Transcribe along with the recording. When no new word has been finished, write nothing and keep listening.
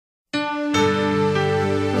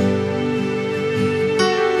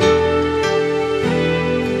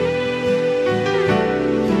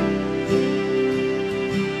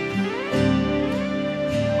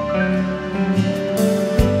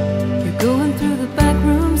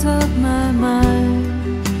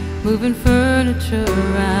moving furniture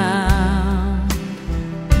around.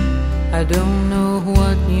 I don't know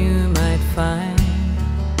what you might find.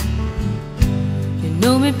 You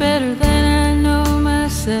know me better than I know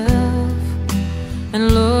myself,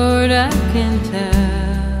 and Lord, I can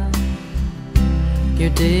tell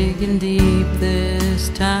you're digging deep this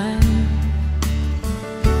time.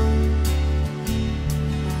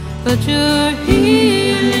 But you're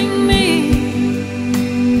healing me,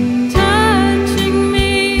 touching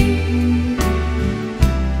me,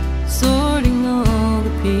 sorting all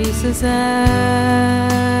the pieces out.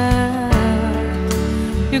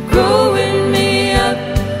 You're growing me up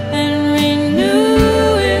and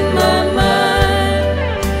renewing my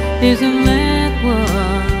mind. Isn't that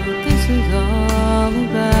what this is all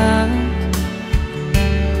about?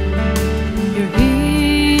 You're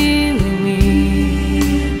healing me,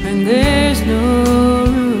 and there's no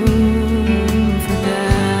room for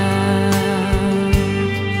doubt.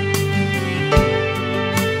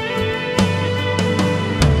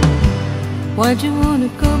 Why'd you want to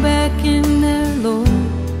go back in there, Lord?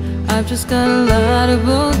 I've just got a lot of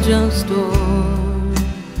old junk stored.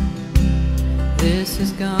 This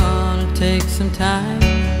is gonna take some time.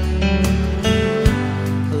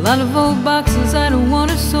 A lot of old boxes I don't want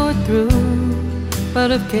to sort through,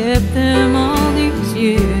 but I've kept them all these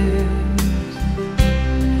years,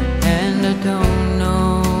 and I don't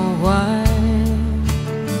know why.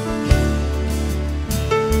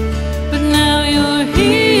 But now you're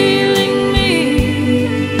healing me,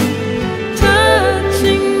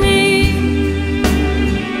 touching me,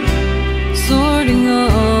 sorting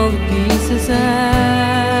all the pieces out.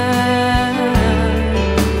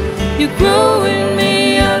 You're growing me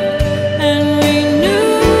up and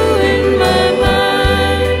renewing my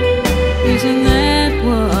mind. Isn't that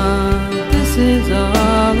what this is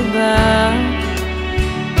all about?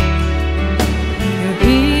 You're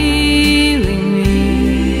healing me,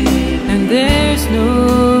 and there's no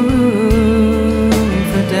room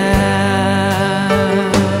for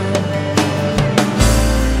doubt.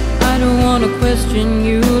 I don't want to question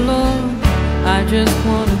you, Lord, I just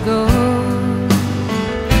want to go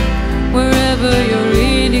wherever you're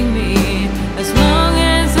leading me, as long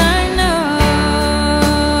as I know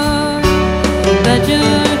that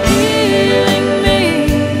you're healing me,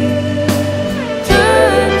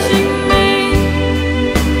 touching me,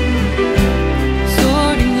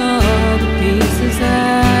 sorting all the pieces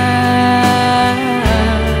out.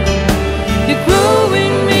 You're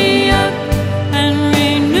growing me up and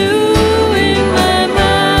renewing my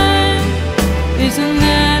mind. Isn't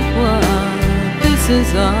that what this is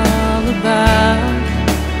all about?